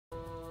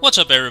What's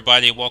up,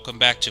 everybody? Welcome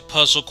back to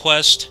Puzzle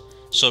Quest.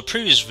 So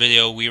previous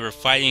video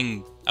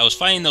I was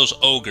fighting those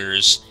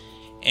ogres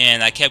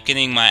and I kept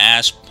getting my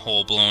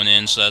asshole blown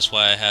in, so that's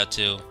why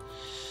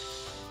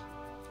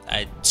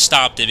I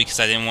stopped it because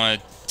I didn't want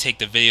to take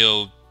the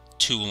video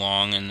too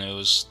long and it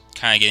was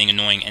kind of getting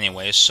annoying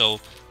anyway. So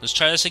let's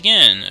try this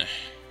again.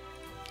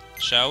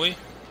 Shall we?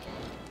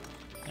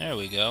 There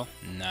we go.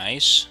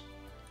 Nice.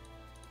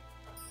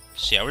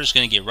 So yeah, we're just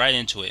gonna get right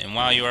into it. And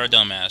wow, you are a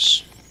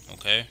dumbass.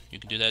 Okay, you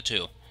can do that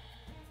too.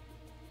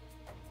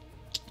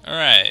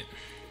 Alright.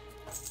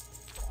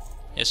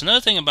 It's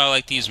another thing about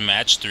like these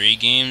match 3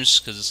 games,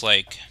 because it's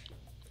like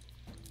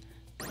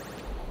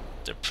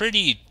they're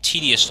pretty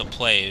tedious to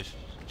play if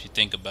you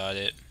think about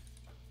it.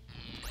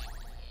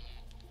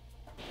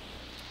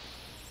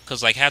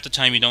 Because like half the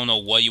time you don't know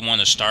what you want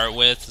to start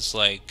with. It's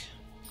like,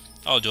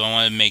 oh, do I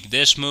want to make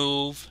this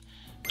move?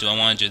 Do I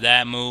want to do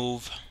that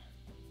move?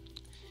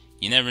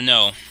 You never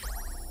know.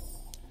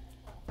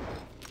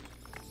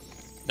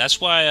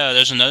 That's why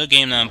there's another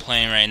game that I'm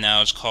playing right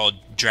now. It's called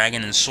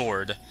Dragon and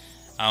Sword.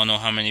 I don't know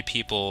how many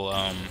people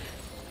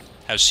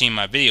have seen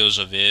my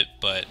videos of it,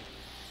 but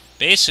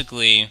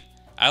basically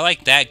I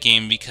like that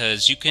game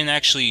because you can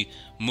actually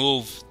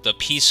move the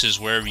pieces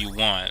wherever you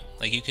want.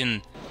 Like you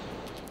can,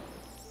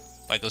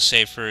 like let's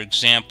say for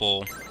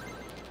example,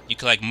 you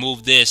could like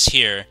move this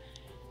here.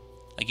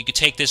 Like you could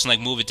take this and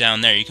like move it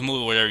down there. You can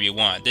move it wherever you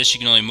want. This you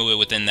can only move it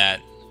within that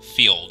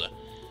field.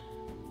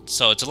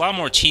 So it's a lot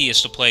more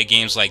tedious to play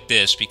games like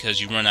this because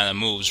you run out of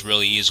moves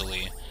really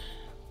easily.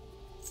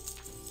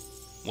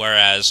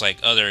 Whereas like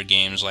other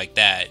games like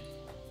that,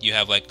 you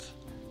have like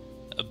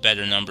a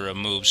better number of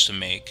moves to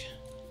make.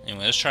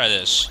 Anyway, let's try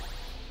this.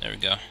 There we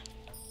go.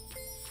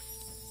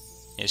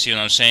 You see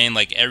what I'm saying?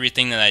 Like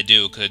everything that I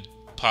do could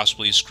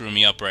possibly screw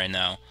me up right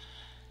now.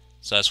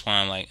 So that's why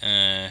I'm like,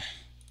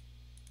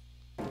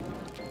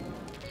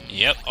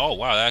 Yep. Oh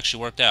wow, that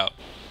actually worked out.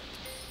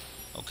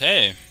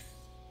 Okay.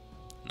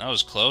 That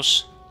was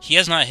close. He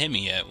has not hit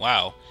me yet.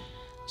 Wow.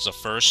 It's a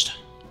first.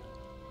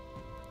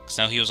 Because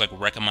now he was like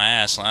wrecking my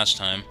ass last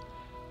time.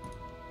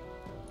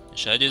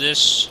 Should I do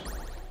this?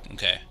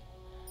 Okay.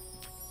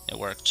 It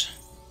worked.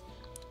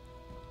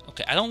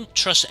 Okay, I don't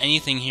trust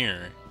anything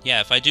here. Yeah,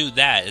 if I do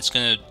that, it's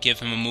going to give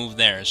him a move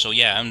there. So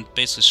yeah, I'm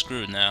basically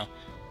screwed now.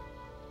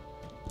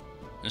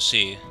 Let's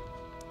see.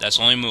 That's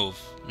the only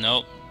move.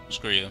 Nope.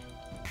 Screw you.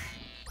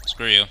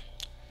 Screw you.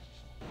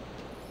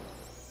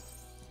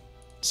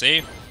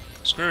 See?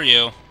 Screw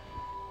you.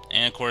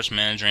 And of course,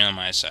 managing on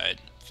my side.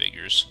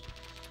 Figures.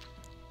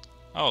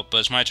 Oh, but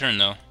it's my turn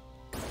though.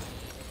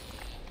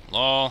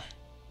 Lol.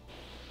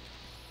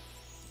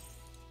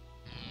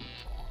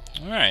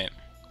 Alright.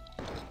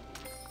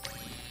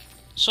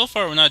 So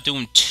far, we're not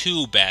doing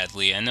too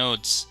badly. I know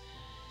it's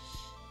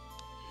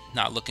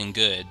not looking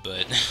good,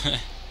 but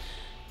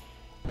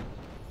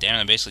damn,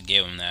 I basically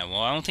gave him that.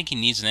 Well, I don't think he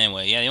needs it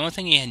anyway. Yeah, the only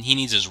thing he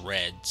needs is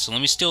red. So let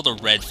me steal the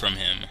red from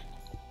him.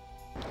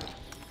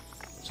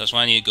 So that's what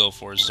I need to go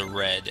for, is the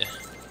red.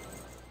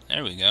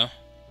 There we go.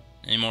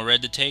 Any more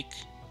red to take?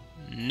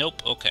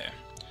 Nope. Okay.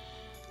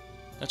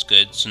 That's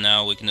good. So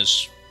now we can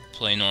just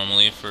play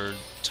normally for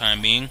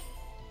time being.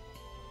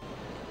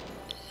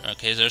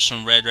 Okay, there's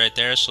some red right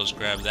there, so let's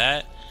grab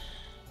that.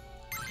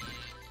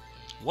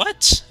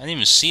 What? I didn't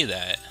even see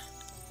that.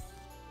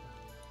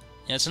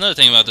 Yeah, it's another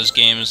thing about this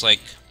game is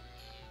like,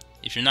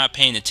 if you're not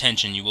paying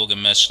attention, you will get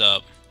messed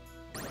up.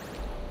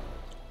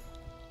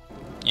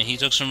 Yeah, he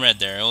took some red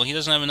there. Well, he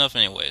doesn't have enough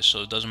anyway,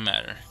 so it doesn't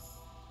matter.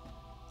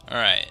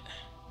 Alright.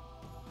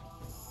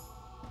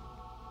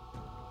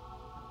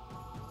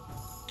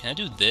 Can I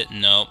do this?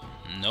 Nope.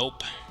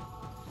 Nope.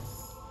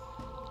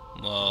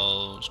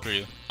 Well, screw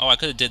you. Oh, I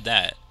could have did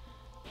that.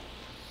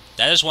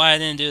 That is why I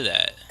didn't do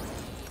that.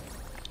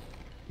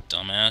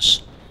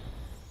 Dumbass.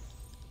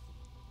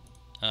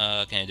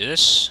 Can I do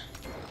this?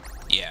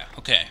 Yeah,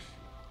 okay.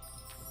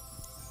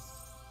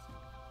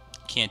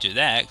 Can't do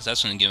that, because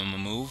that's going to give him a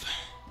move.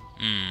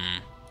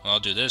 Well, I'll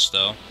do this,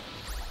 though.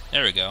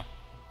 There we go.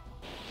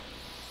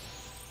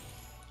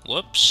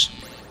 Whoops.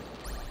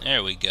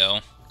 There we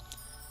go.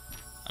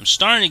 I'm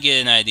starting to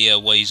get an idea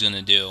of what he's going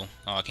to do.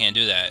 Oh, I can't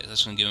do that.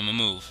 That's going to give him a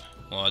move.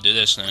 Well, I'll do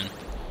this, then.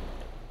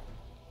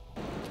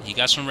 He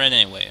got some red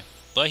anyway.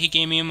 But he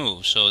gave me a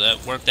move, so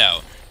that worked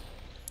out.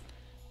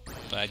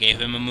 But I gave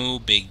him a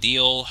move. Big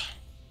deal.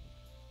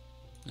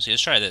 Let's see,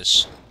 let's try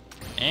this.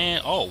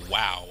 And, oh,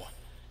 wow.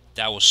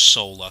 That was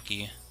so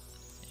lucky.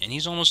 And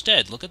he's almost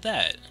dead. Look at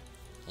that.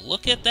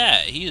 Look at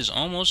that. He is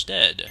almost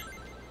dead.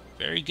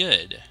 Very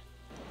good.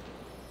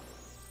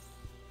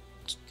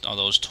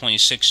 Although it's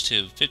 26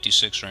 to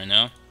 56 right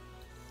now.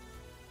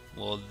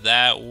 Will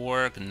that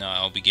work? No,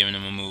 I'll be giving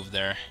him a move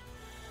there.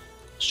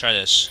 Let's try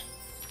this.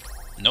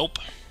 Nope.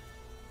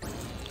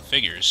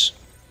 Figures.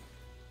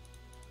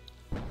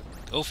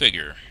 Go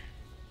figure.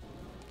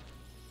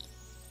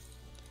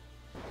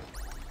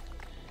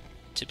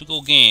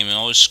 Typical game, it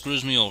always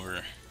screws me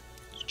over.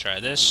 Let's try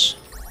this.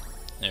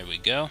 There we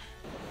go.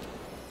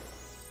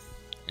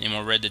 Any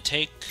more red to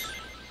take?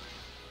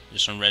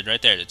 There's some red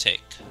right there to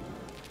take.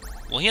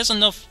 Well, he has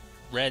enough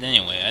red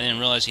anyway. I didn't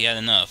realize he had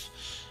enough.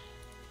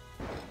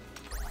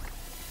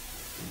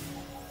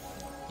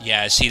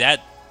 Yeah, see,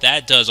 that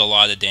does a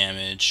lot of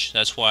damage.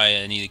 That's why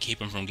I need to keep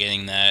him from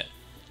getting that.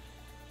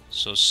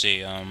 So let's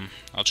see,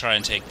 I'll try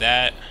and take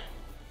that.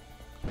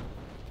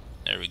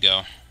 There we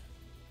go.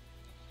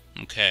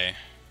 Okay.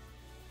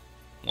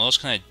 What else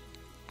can I...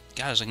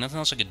 God, there's like nothing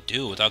else I could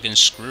do without getting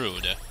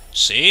screwed.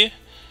 See?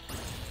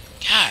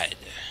 God.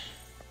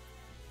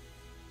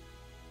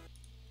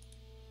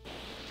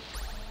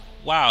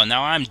 Wow,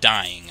 now I'm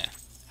dying.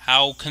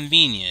 How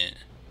convenient.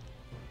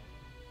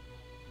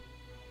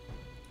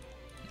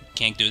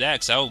 Can't do that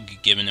because I'll be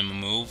giving him a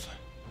move.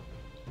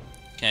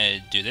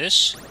 Can I do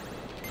this?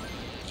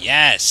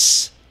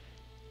 Yes!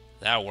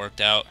 That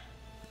worked out.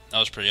 That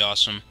was pretty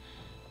awesome.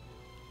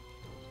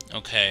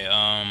 Okay,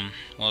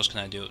 what else can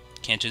I do?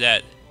 Can't do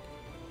that.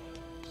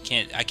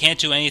 I can't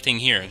do anything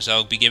here because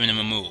I'll be giving him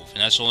a move,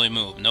 and that's the only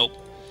move. Nope.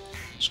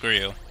 Screw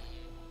you.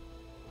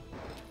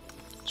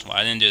 That's why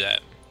I didn't do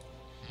that.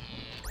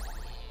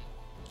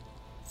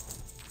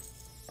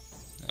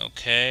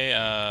 Okay,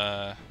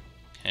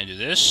 can I do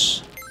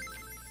this?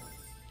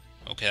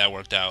 Okay, that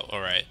worked out.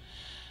 Alright.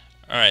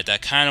 Alright,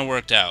 that kind of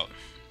worked out.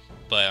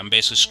 But I'm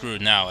basically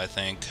screwed now, I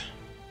think.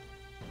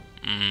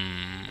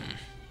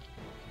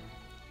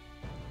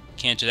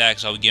 Can't do that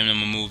because I'll be giving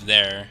him a move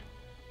there.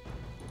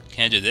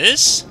 Can I do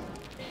this?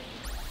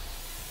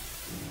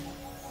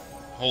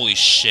 Holy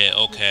shit,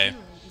 okay.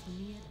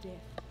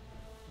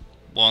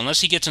 Well,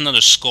 unless he gets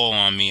another skull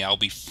on me, I'll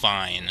be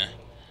fine.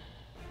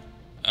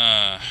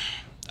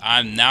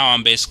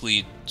 I'm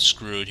basically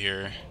screwed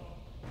here.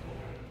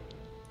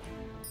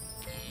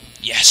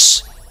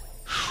 Yes!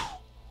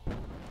 Whew.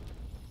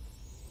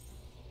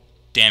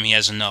 Damn, he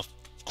has enough.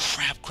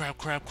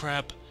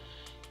 Crap.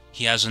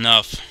 He has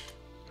enough.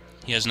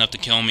 He has enough to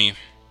kill me.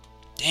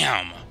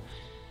 Damn.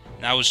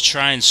 And I was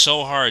trying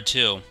so hard,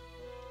 too.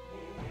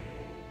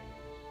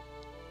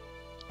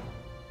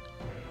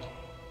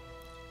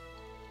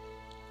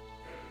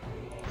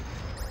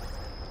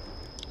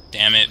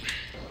 Damn it.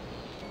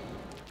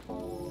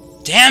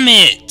 Damn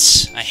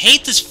it! I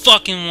hate this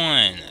fucking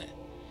one.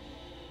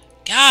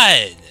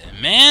 God,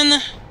 man.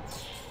 I'm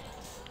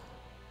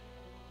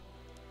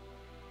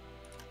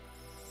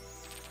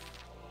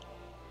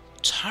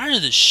tired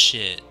of this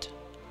shit.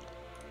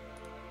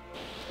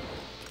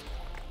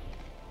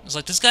 It's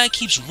like this guy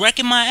keeps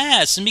wrecking my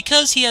ass, and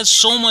because he has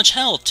so much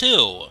health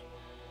too.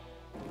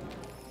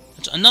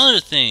 That's another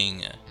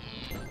thing.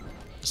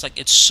 It's like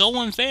it's so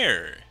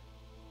unfair.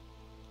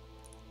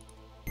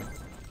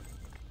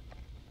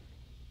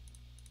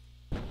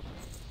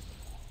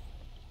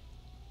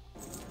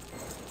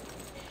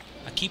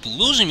 I keep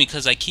losing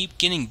because I keep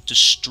getting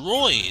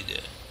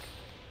destroyed.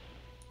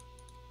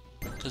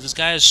 Because this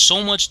guy has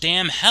so much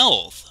damn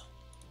health.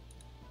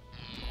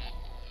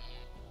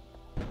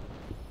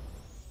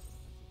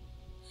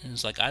 And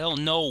it's like, I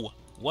don't know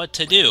what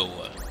to do.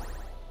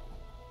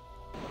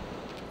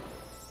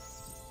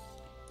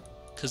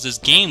 Because this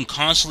game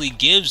constantly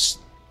gives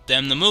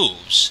them the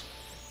moves.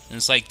 And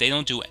it's like, they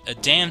don't do a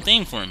damn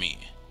thing for me.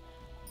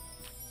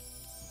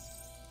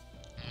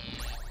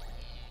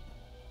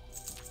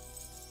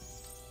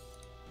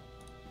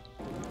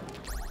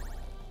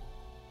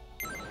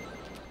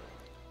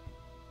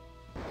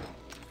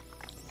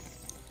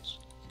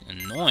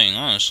 Annoying,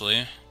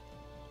 honestly.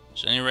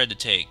 Is there any red to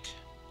take?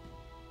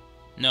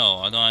 No,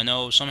 although I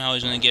know somehow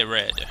he's gonna get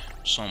red.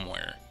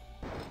 Somewhere.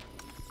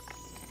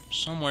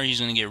 Somewhere he's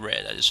gonna get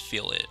red, I just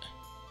feel it.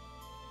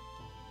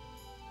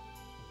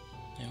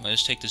 Anyway,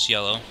 let's take this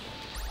yellow.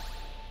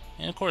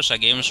 And of course I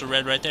gave him some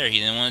red right there, he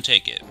didn't want to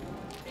take it.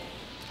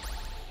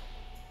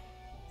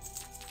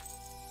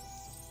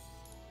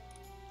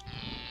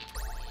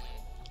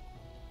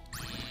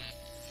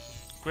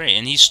 Great,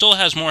 and he still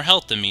has more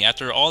health than me.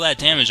 After all that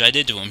damage I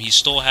did to him, he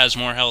still has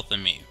more health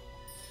than me.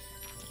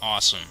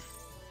 Awesome.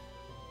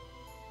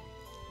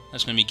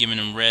 That's going to be giving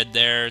him red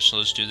there, so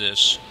let's do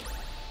this.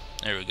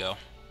 There we go.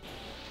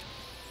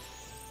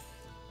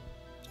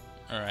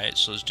 Alright,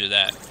 so let's do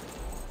that.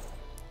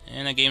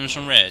 And I gave him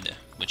some red,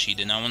 which he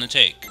did not want to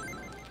take.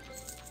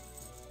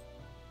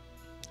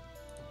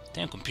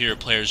 Damn computer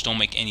players don't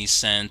make any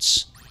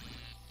sense.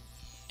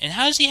 And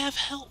how does he have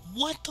health?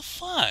 What the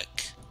fuck?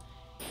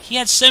 He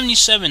had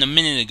 77 a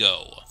minute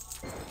ago.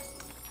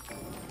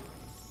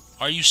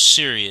 Are you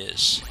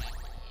serious?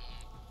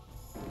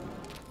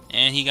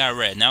 And he got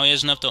red. Now he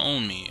has enough to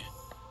own me.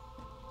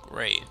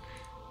 Great.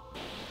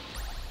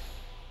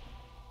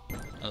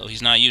 Although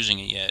he's not using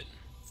it yet.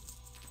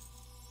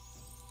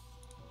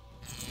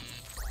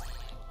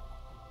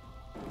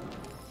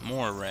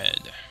 More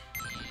red.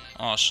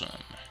 Awesome.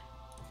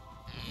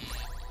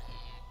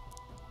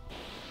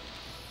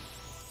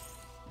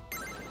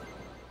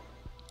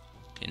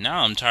 Okay,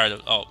 now I'm tired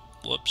of... Oh,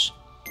 whoops.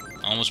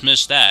 I almost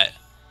missed that.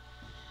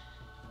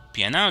 But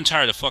yeah, now I'm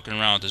tired of fucking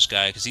around with this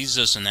guy, because he's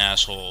just an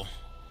asshole.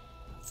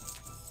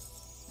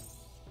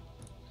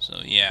 So,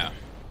 yeah.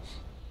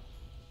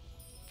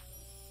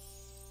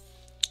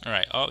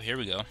 Alright, oh, here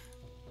we go.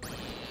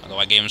 Although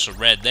I gave him some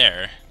red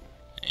there.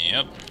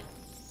 Yep.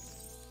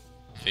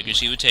 Figures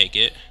he would take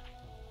it.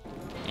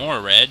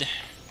 More red.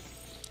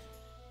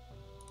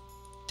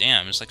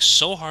 Damn, it's like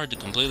so hard to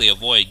completely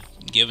avoid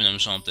giving him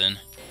something.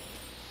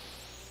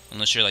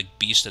 Unless you're like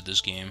beast at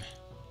this game.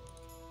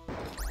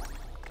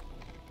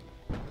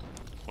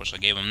 Of course I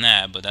gave him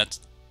that, but that's...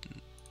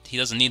 he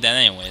doesn't need that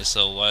anyway,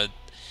 so it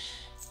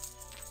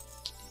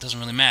doesn't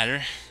really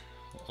matter.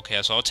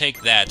 Okay, so I'll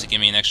take that to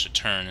give me an extra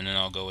turn, and then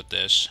I'll go with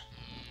this.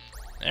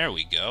 There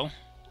we go.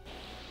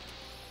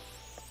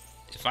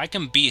 If I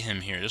can beat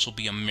him here, this will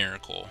be a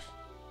miracle.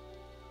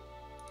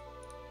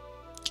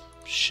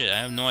 Shit, I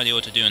have no idea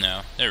what to do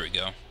now. There we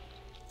go.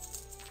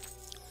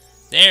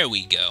 There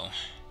we go.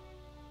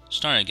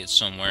 Starting to get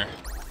somewhere.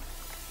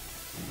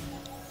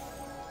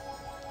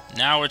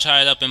 Now we're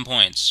tied up in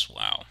points.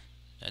 Wow.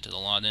 That did a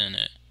lot, didn't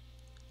it?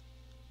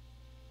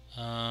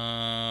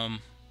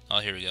 Oh,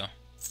 here we go.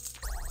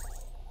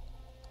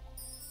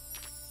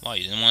 Wow,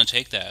 you didn't want to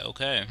take that.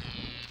 Okay.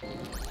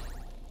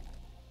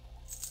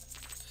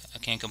 I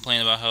can't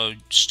complain about how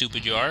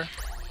stupid you are.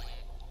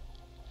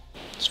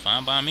 It's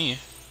fine by me.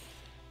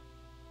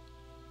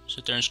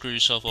 Sit there and screw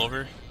yourself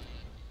over.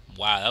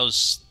 Wow, that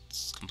was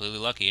completely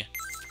lucky.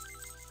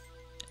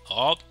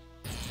 Oh.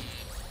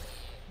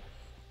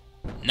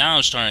 Now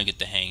I'm starting to get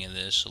the hang of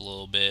this a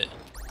little bit.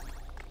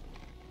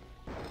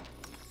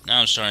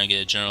 Now I'm starting to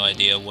get a general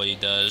idea of what he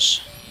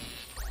does.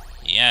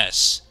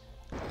 Yes.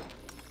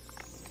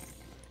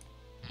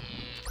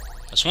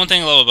 That's one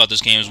thing I love about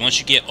this game, is once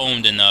you get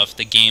owned enough,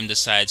 the game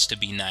decides to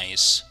be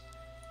nice.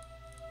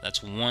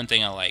 That's one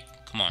thing I like.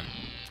 Come on.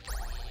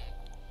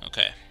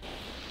 Okay.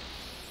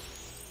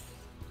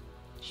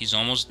 He's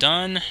almost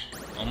done.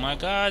 Oh my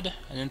god.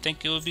 I didn't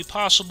think it would be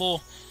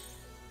possible.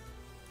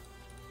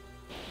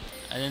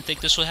 I didn't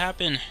think this would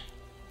happen.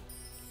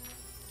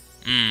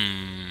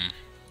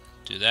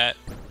 Do that.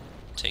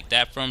 Take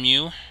that from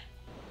you.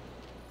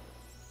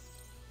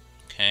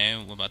 Okay,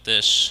 what about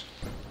this?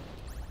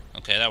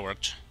 Okay, that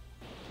worked.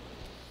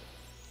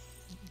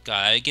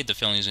 God, I get the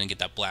feeling he's gonna get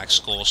that black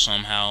skull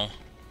somehow.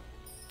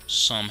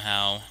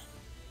 Somehow.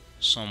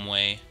 Some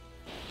way.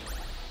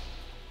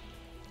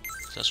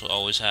 That's what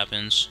always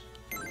happens.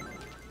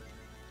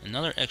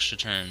 Another extra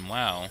turn,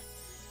 wow.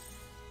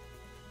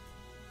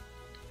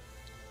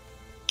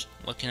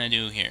 What can I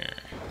do here?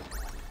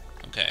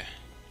 Okay.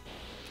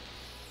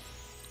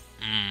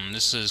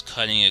 This is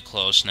cutting it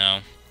close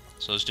now.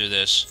 So let's do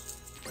this.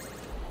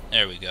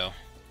 There we go.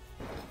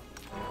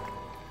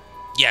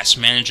 Yes,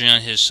 managing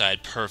on his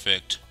side.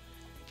 Perfect.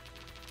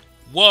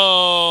 Whoa!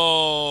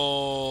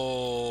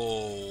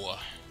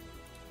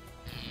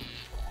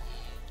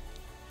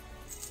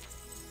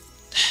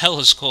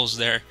 Hella skulls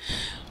there.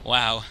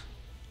 Wow.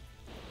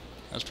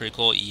 That was pretty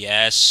cool.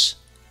 Yes.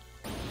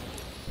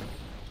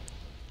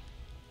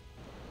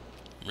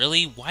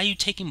 Really? Why are you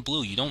taking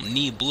blue? You don't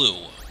need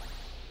blue.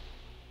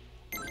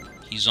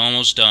 He's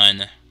almost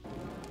done.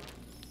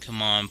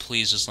 Come on,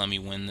 please just let me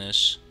win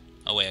this.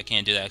 Oh wait, I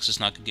can't do that because it's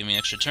not going to give me an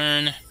extra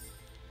turn.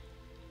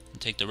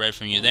 Take the red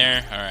from you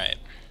there. Alright.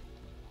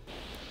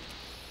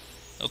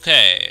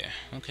 Okay.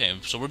 Okay,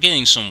 so we're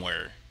getting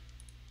somewhere.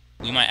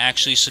 We might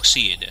actually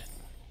succeed.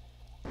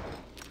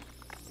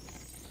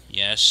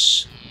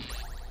 Yes.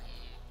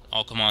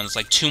 Oh, come on. It's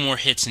like 2 more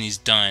hits and he's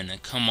done.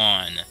 Come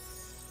on.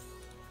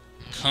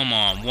 Come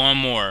on. 1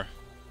 more.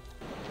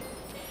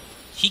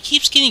 He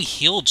keeps getting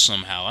healed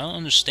somehow. I don't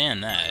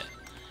understand that.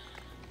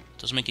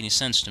 Doesn't make any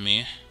sense to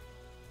me.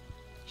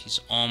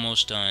 He's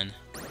almost done.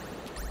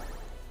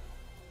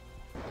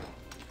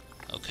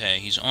 Okay,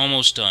 he's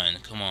almost done.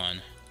 Come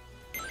on.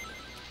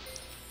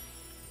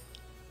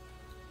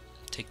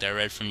 Take that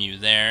red from you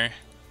there.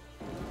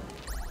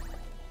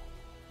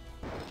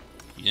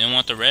 You didn't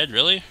want the red,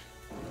 really?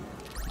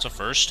 It's a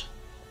first.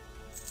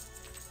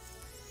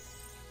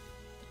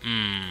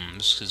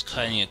 This is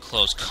cutting it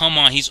close. Come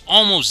on, he's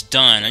almost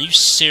done. Are you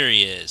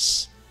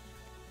serious?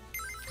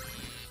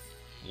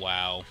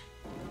 Wow.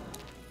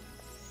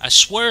 I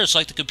swear it's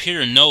like the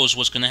computer knows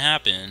what's gonna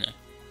happen.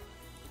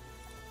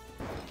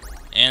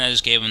 And I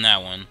just gave him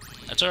that one.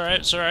 That's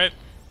alright, it's alright.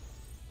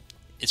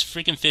 It's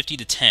freaking 50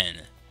 to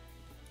 10.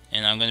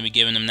 And I'm gonna be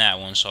giving him that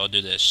one, so I'll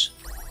do this.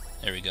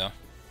 There we go.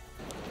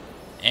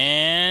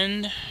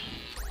 And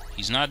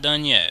he's not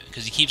done yet,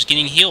 because he keeps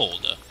getting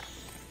healed.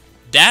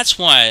 That's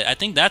why, I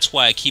think that's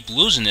why I keep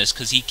losing this,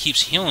 because he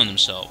keeps healing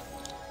himself.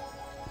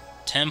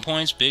 10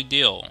 points, big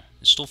deal.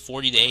 It's still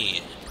 40 to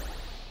 8.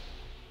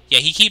 Yeah,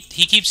 he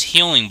keeps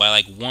healing by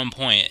like 1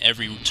 point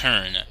every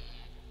turn.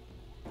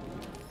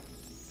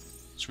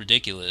 It's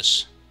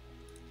ridiculous.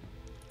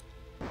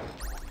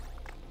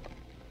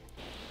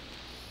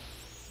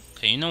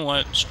 Okay, you know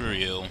what? Screw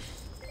you.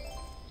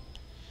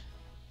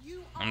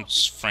 I'm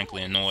just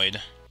frankly annoyed.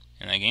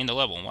 And I gained a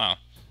level, wow.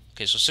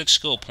 Okay, so 6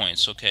 skill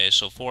points. Okay,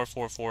 so 4,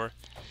 4, 4.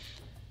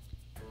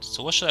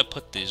 So what should I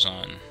put these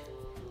on?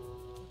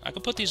 I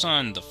could put these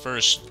on the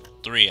first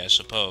 3, I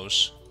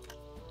suppose.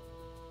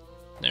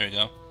 There we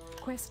go.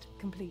 Quest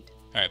complete.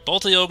 Alright,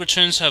 both of the Ogre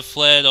Twins have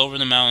fled over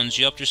the mountains.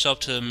 You upped yourself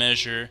to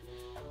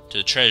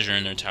the treasure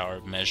in their tower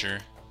of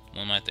measure.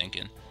 What am I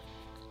thinking?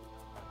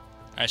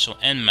 Alright, so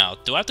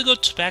Endmouth. Do I have to go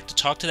back to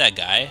talk to that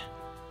guy?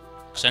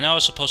 Because I know I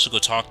was supposed to go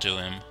talk to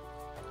him.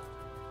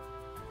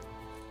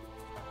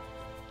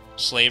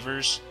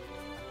 Slavers.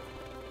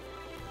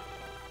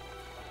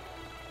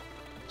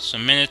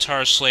 Some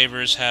Minotaur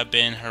slavers have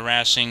been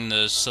harassing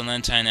the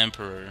Silentine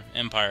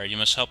Empire. You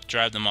must help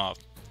drive them off.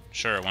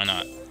 Sure, why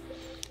not?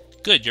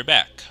 Good, you're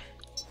back.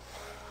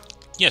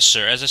 Yes,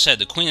 sir. As I said,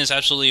 the Queen is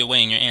absolutely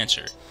awaiting your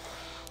answer.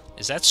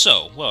 Is that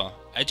so? Well,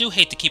 I do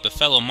hate to keep a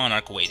fellow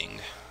monarch waiting.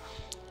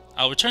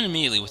 I'll return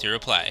immediately with your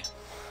reply.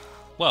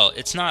 Well,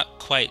 it's not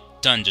quite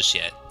done just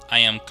yet. I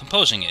am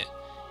composing it.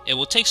 It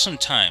will take some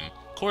time.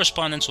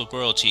 Correspondence with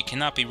royalty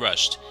cannot be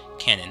rushed,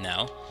 can it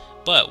now?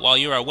 But while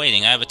you are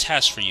waiting, I have a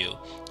task for you.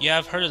 You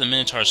have heard of the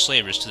Minotaur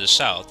slavers to the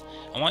south.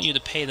 I want you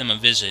to pay them a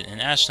visit and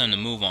ask them to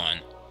move on.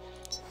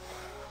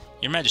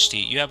 Your Majesty,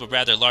 you have a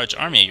rather large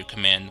army at your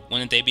command.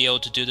 Wouldn't they be able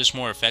to do this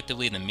more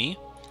effectively than me?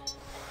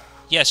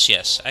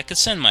 Yes, I could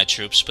send my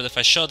troops, but if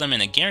I show them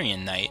an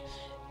Agarian knight,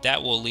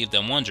 that will leave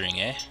them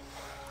wondering, eh?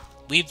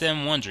 Leave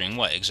them wondering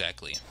what,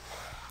 exactly?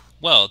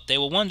 Well, they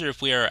will wonder if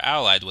we are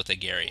allied with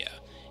Agaria,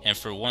 and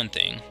for one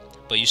thing.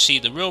 But you see,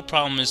 the real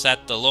problem is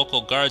that the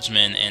local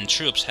guardsmen and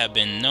troops have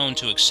been known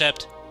to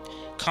accept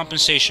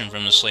compensation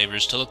from the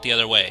slavers to look the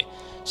other way.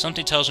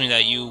 Something tells me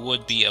that you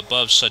would be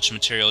above such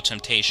material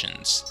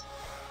temptations.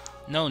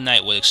 No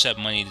knight would accept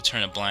money to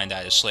turn a blind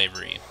eye to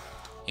slavery.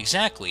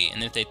 Exactly,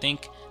 and if they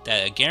think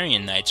that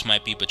Agarian knights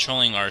might be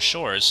patrolling our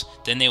shores,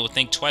 then they will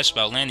think twice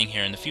about landing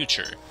here in the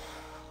future.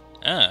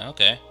 Ah,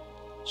 okay.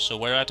 So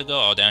where do I have to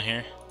go? Oh, down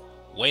here?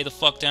 Way the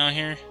fuck down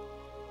here?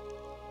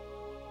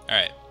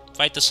 Alright,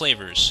 fight the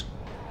slavers.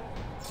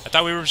 I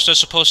thought we were just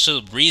supposed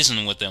to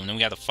reason with them, then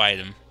we got to fight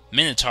them.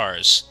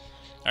 Minotaurs.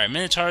 Alright,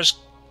 Minotaurs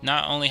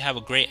not only have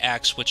a great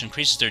axe which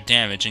increases their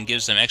damage and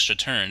gives them extra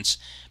turns,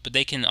 but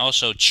they can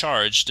also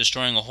charge,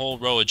 destroying a whole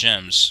row of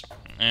gems.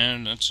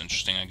 And that's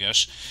interesting, I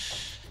guess.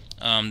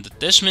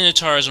 This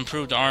Minotaur has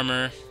improved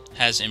armor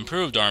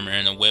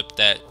and a whip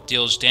that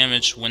deals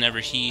damage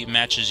whenever he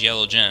matches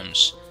yellow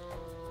gems.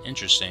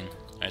 Interesting.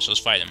 Alright, so let's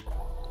fight him.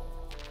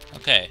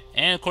 Okay,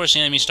 and of course the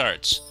enemy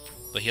starts.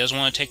 But he doesn't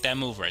want to take that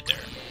move right there.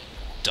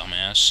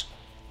 Dumbass.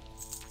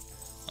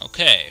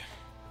 Okay.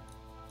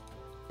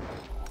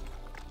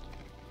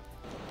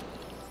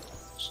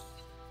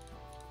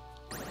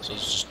 So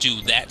let's just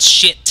do that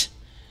shit.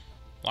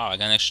 Wow, I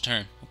got an extra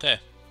turn. Okay.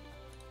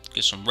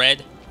 Get some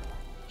red.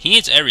 He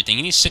needs everything.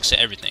 He needs 6 of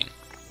everything.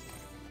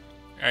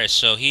 Alright,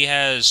 so he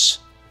has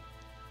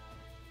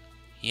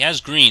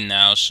green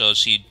now, so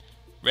see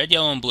red,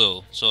 yellow, and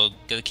blue. So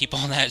gotta keep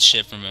all that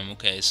shit from him.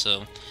 Okay,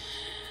 so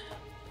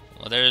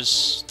well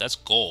that's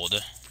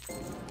gold.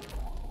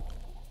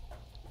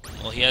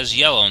 Well, he has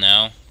yellow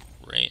now,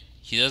 right?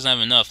 He doesn't have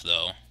enough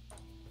though.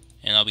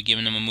 And I'll be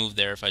giving him a move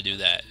there if I do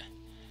that.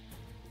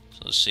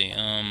 So let's see,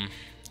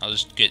 I'll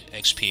just get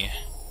XP.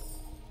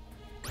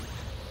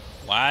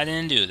 Why I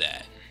didn't do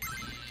that?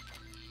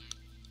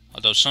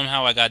 Although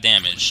somehow I got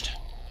damaged.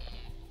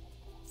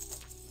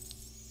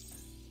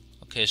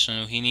 Okay,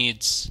 so he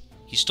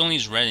still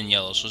needs red and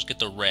yellow, so let's get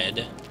the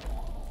red.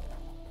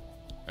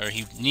 Or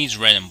he needs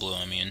red and blue,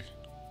 I mean.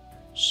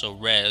 So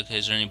red, okay,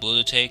 is there any blue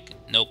to take?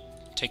 Nope.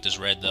 Take this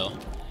red though.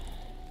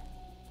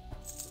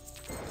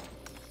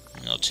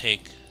 And I'll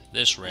take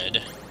this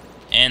red.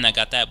 And I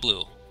got that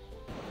blue.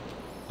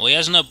 Well, he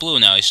has enough blue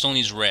now, he still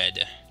needs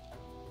red.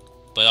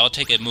 But I'll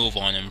take a move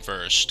on him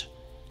first.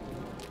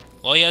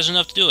 Well, he has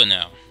enough to do it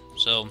now.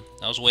 So,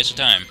 that was a waste of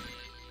time.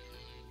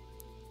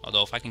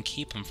 Although, if I can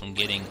keep him from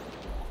getting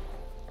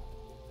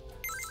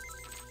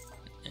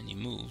any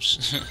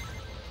moves.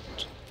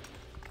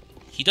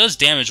 He does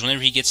damage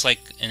whenever he gets, like,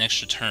 an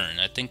extra turn.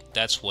 I think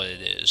that's what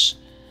it is.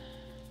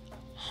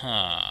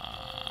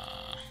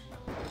 Huh.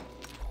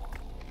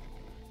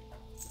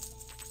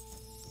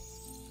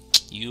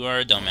 You are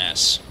a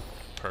dumbass.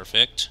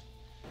 Perfect.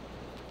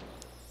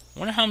 I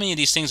wonder how many of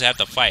these things I have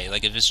to fight.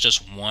 Like, if it's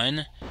just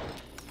one,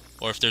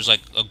 or if there's,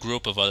 like, a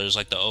group of others,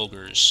 like the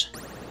ogres.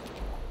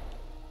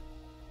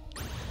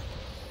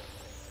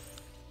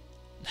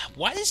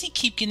 Why does he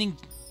keep getting...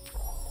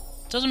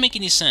 Doesn't make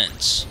any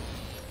sense.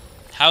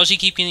 How does he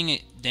keep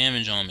getting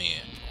damage on me?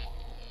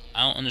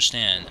 I don't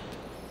understand.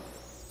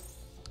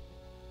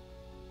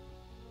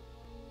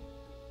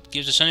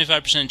 Gives a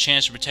 75%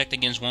 chance to protect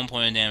against 1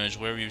 point of damage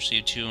wherever you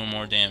receive 2 or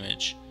more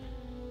damage.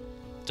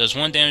 Does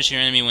 1 damage to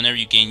your enemy whenever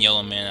you gain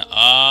yellow mana.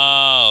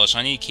 Oh, so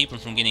I need to keep him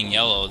from getting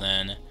yellow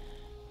then.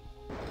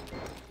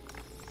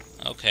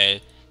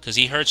 Okay, because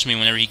he hurts me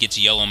whenever he gets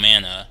yellow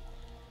mana.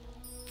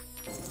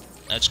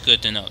 That's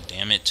good to know,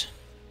 damn it.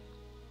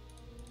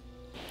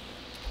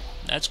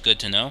 That's good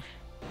to know.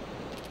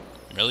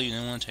 Really? You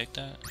didn't want to take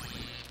that?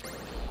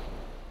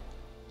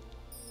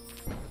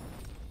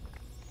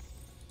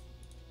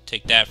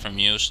 Take that from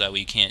you so that way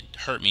you can't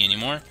hurt me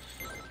anymore.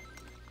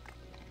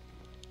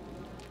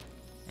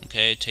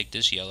 Okay, take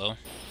this yellow.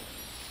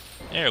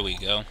 There we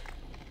go.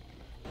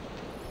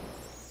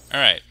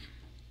 Alright.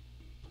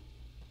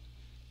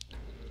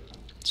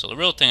 So the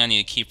real thing I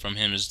need to keep from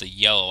him is the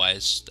yellow, I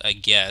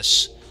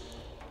guess.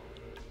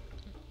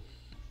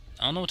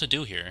 I don't know what to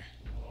do here.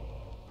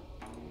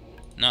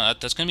 No,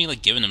 that's gonna be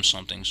like giving him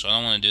something, so I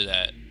don't want to do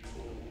that.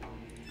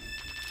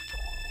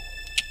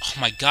 Oh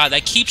my god,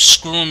 that keeps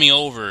screwing me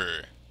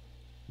over.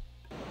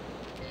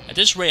 At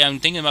this rate, I'm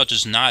thinking about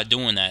just not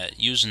doing that,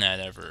 using that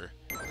ever.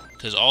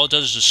 Because all it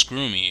does is just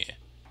screw me.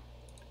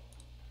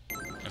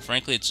 And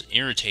frankly, it's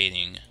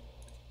irritating.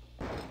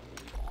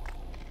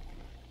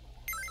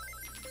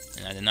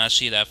 And I did not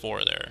see that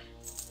 4 there.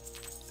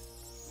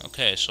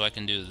 Okay, so I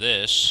can do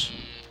this.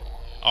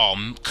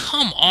 Oh,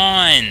 come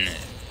on!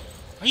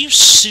 Are you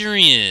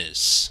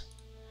serious?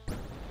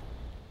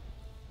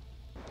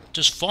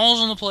 Just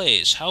falls into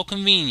place. How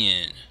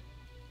convenient.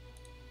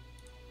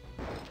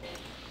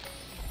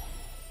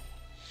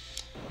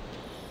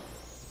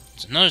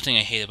 It's another thing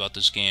I hate about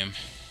this game.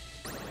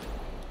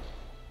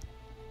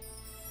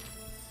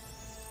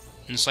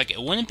 And it's like,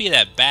 it wouldn't be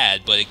that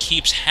bad, but it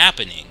keeps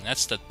happening.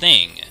 That's the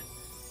thing.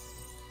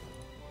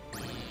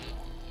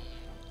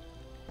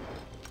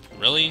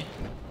 Really?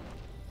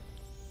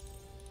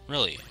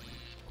 Really?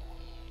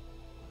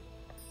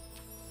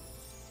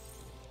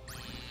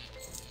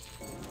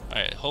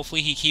 Alright,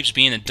 hopefully he keeps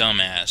being a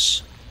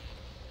dumbass.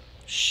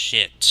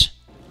 Shit.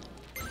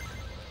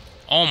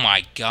 Oh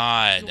my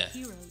god.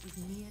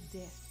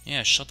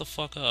 Yeah, shut the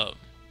fuck up.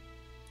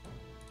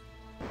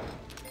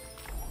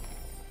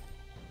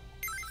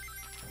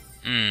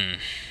 I'm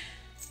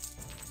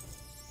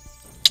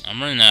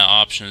running out of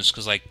options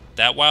because, like,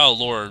 that Wild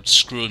Lord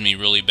screwed me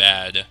really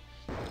bad.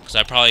 Because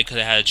I probably could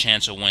have had a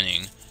chance of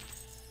winning.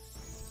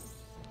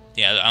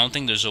 Yeah, I don't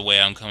think there's a way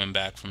I'm coming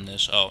back from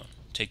this. Oh,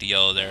 take the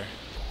yellow there.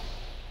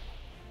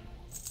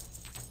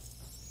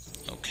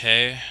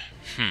 Okay.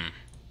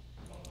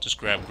 Just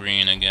grab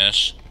green, I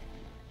guess.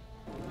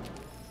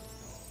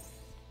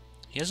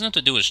 He doesn't have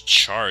to do his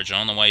charge. I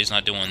don't know why he's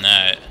not doing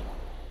that.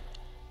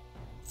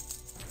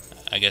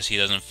 I guess he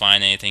doesn't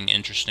find anything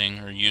interesting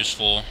or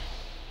useful.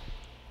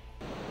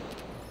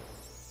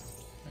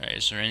 Alright,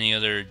 is there any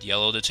other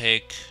yellow to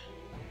take?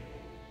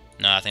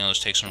 Nah, I think I'll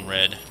just take some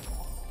red.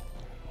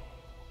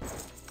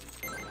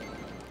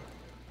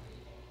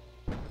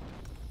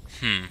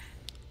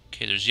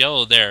 Okay, there's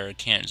yellow there. I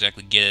can't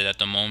exactly get it at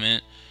the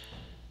moment.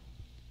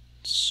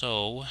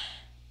 So,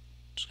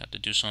 just have to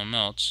do something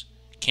else.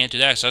 Can't do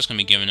that because that's going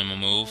to be giving him a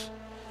move.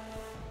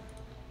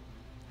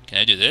 Can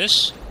I do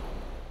this?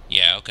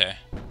 Yeah, okay.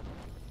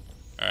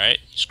 Alright,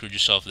 you screwed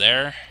yourself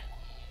there.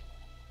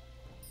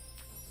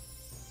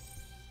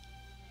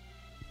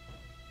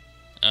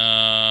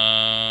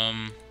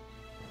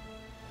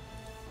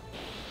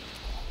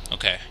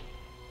 Okay.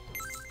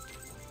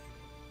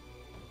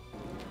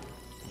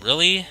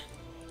 Really?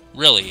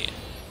 Really?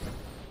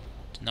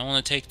 Did not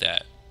want to take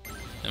that.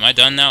 Am I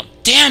done now?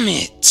 Damn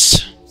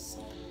it!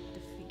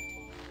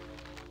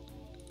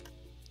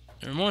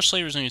 There are more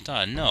slavers than you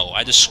thought. No,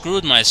 I just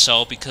screwed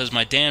myself because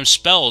my damn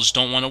spells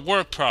don't want to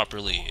work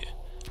properly.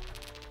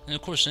 And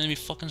of course the enemy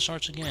fucking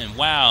starts again.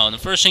 Wow, and the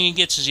first thing he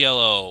gets is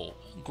yellow.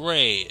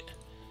 Great.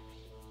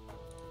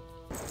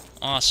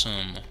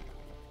 Awesome.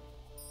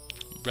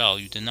 Bro,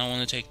 you did not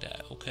want to take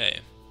that. Okay.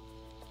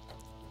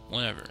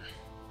 Whatever.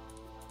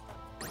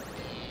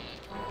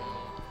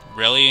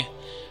 Really?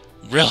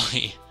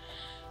 Really?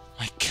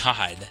 My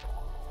god.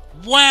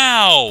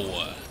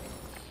 Wow!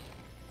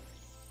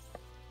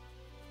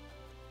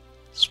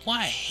 That's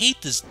why I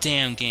hate this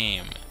damn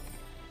game.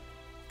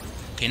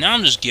 Okay, now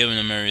I'm just giving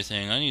him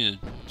everything. I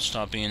need to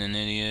stop being an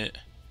idiot.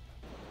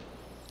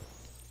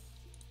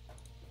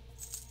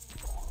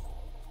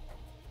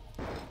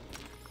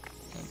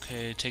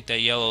 Okay, take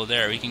that yellow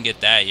there. We can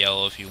get that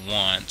yellow if he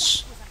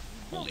wants.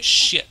 Holy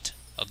shit.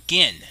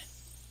 Again.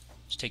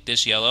 Let's take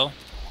this yellow.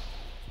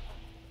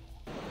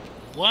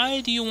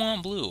 Why do you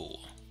want blue?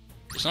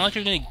 It's not like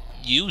you're gonna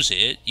use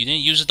it. You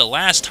didn't use it the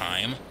last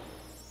time.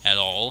 At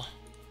all.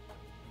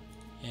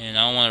 And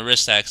I don't want to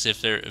risk that, because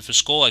if a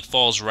skull like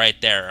falls right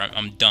there,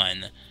 I'm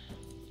done.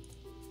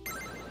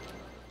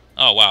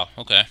 Oh, wow.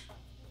 Okay.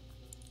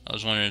 I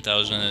was wondering if that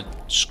was gonna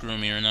screw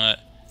me or not.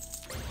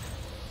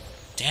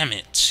 Damn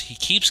it. He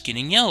keeps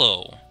getting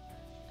yellow.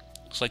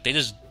 Looks like they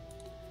just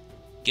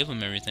give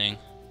him everything.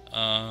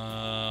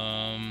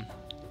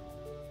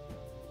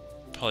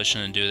 Probably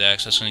shouldn't do that,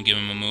 because that's going to give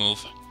him a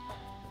move.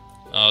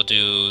 I'll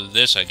do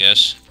this, I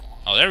guess.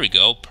 Oh, there we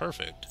go.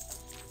 Perfect.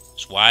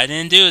 That's why I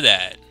didn't do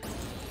that.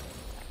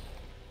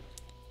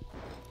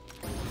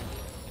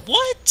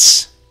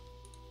 What?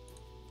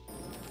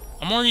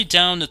 I'm already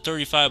down to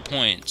 35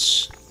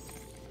 points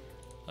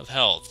of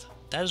health.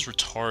 That is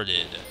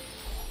retarded.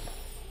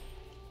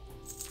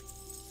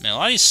 Man, a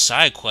lot of these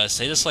side quests,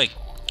 they just, like,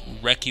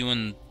 wreck you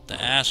in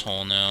the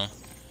asshole now.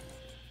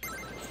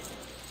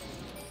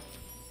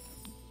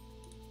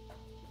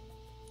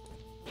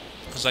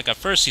 Because, like, at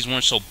first these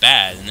weren't so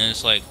bad, and then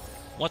it's like,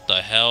 what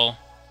the hell?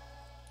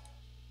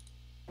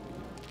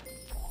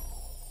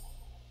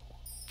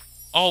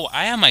 Oh,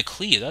 I have my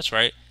cleave, that's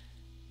right.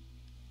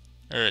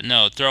 Or,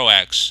 no, throw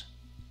axe.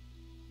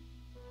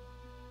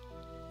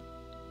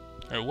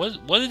 Or,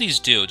 what do these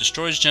do?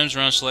 Destroys gems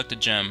around selected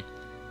gem.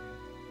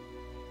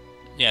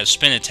 Yeah,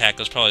 spin attack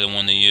was probably the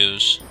one to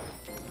use.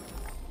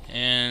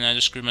 And I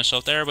just screwed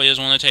myself there, but he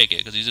doesn't want to take it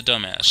because he's a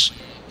dumbass.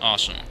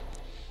 Awesome.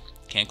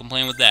 Can't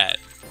complain with that.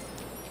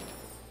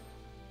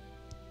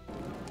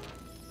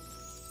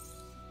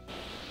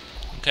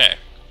 Okay.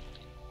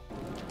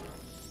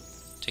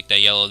 Take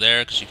that yellow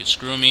there because you could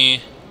screw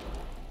me.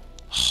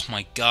 Oh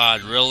my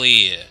god,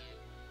 really?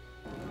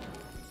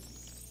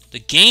 The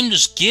game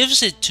just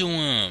gives it to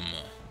him.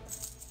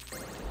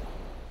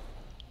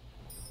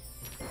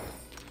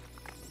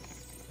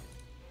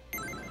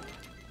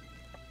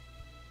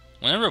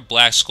 Whenever a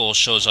Black Skull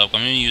shows up,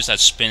 I'm going to use that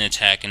spin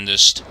attack and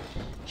just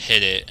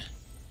hit it.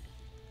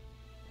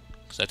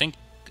 Because I think...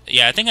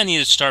 Yeah, I think I need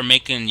to start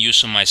making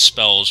use of my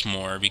spells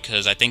more,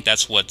 because I think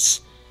that's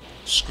what's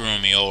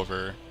screwing me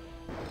over.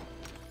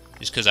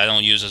 Just because I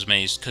don't use as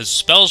many... Because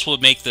spells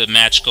would make the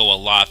match go a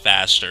lot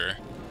faster.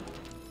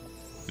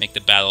 Make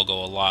the battle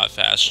go a lot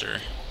faster.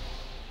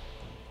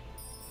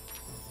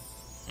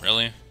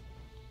 Really?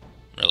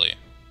 Really?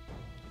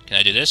 Can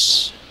I do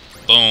this?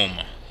 Boom.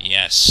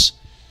 Yes.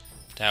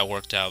 That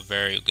worked out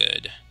very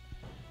good.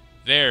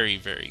 Very,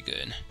 very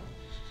good.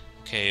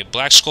 Okay,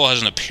 Black Skull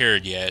hasn't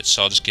appeared yet,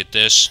 so I'll just get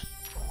this.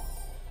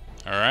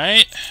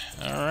 Alright.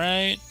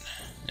 Alright.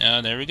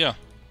 Yeah, there we go.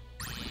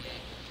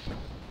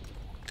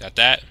 Got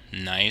that?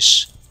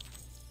 Nice.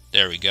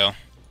 There we go.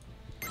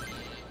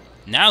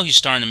 Now he's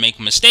starting to make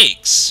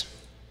mistakes.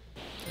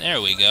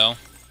 There we go.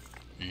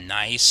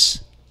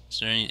 Nice. Is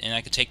there any, and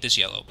I can take this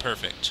yellow.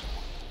 Perfect.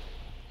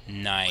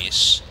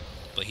 Nice.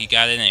 But he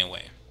got it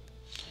anyway.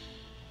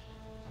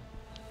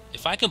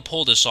 If I can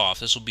pull this off,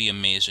 this will be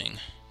amazing.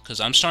 Because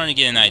I'm starting to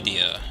get an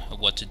idea of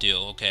what to do,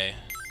 okay?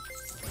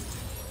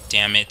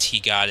 Damn it, he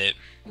got it.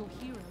 Your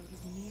hero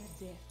is near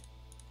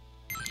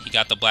death. He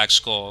got the Black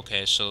Skull,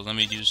 okay, so let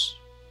me use...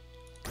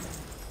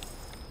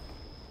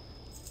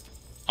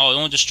 Oh, it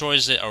only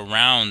destroys it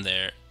around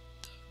there.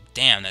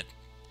 Damn, that...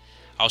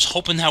 I was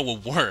hoping that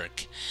would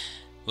work.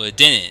 But it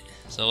didn't,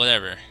 so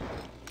whatever.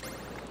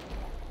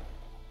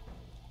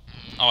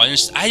 Oh, I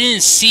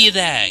didn't see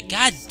that!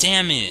 God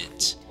damn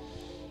it!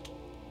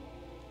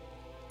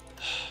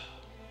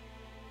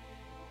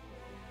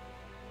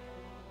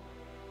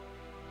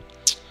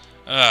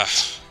 Ugh.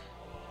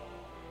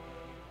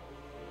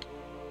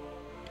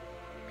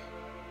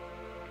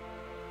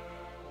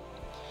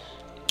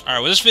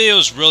 Alright, well this video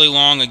is really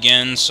long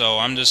again, so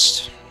I'm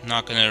just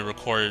not gonna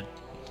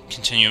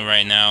continue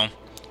right now.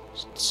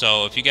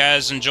 So if you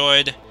guys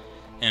enjoyed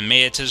and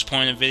made it to this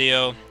point in the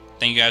video,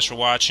 thank you guys for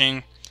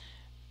watching.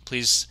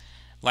 Please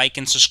like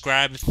and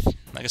subscribe.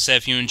 Like I said,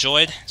 if you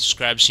enjoyed,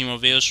 subscribe to see more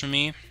videos from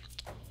me.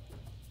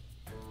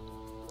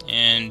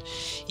 And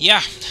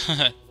yeah,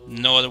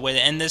 no other way to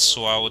end this,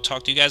 so I will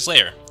talk to you guys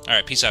later.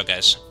 Alright, peace out,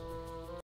 guys.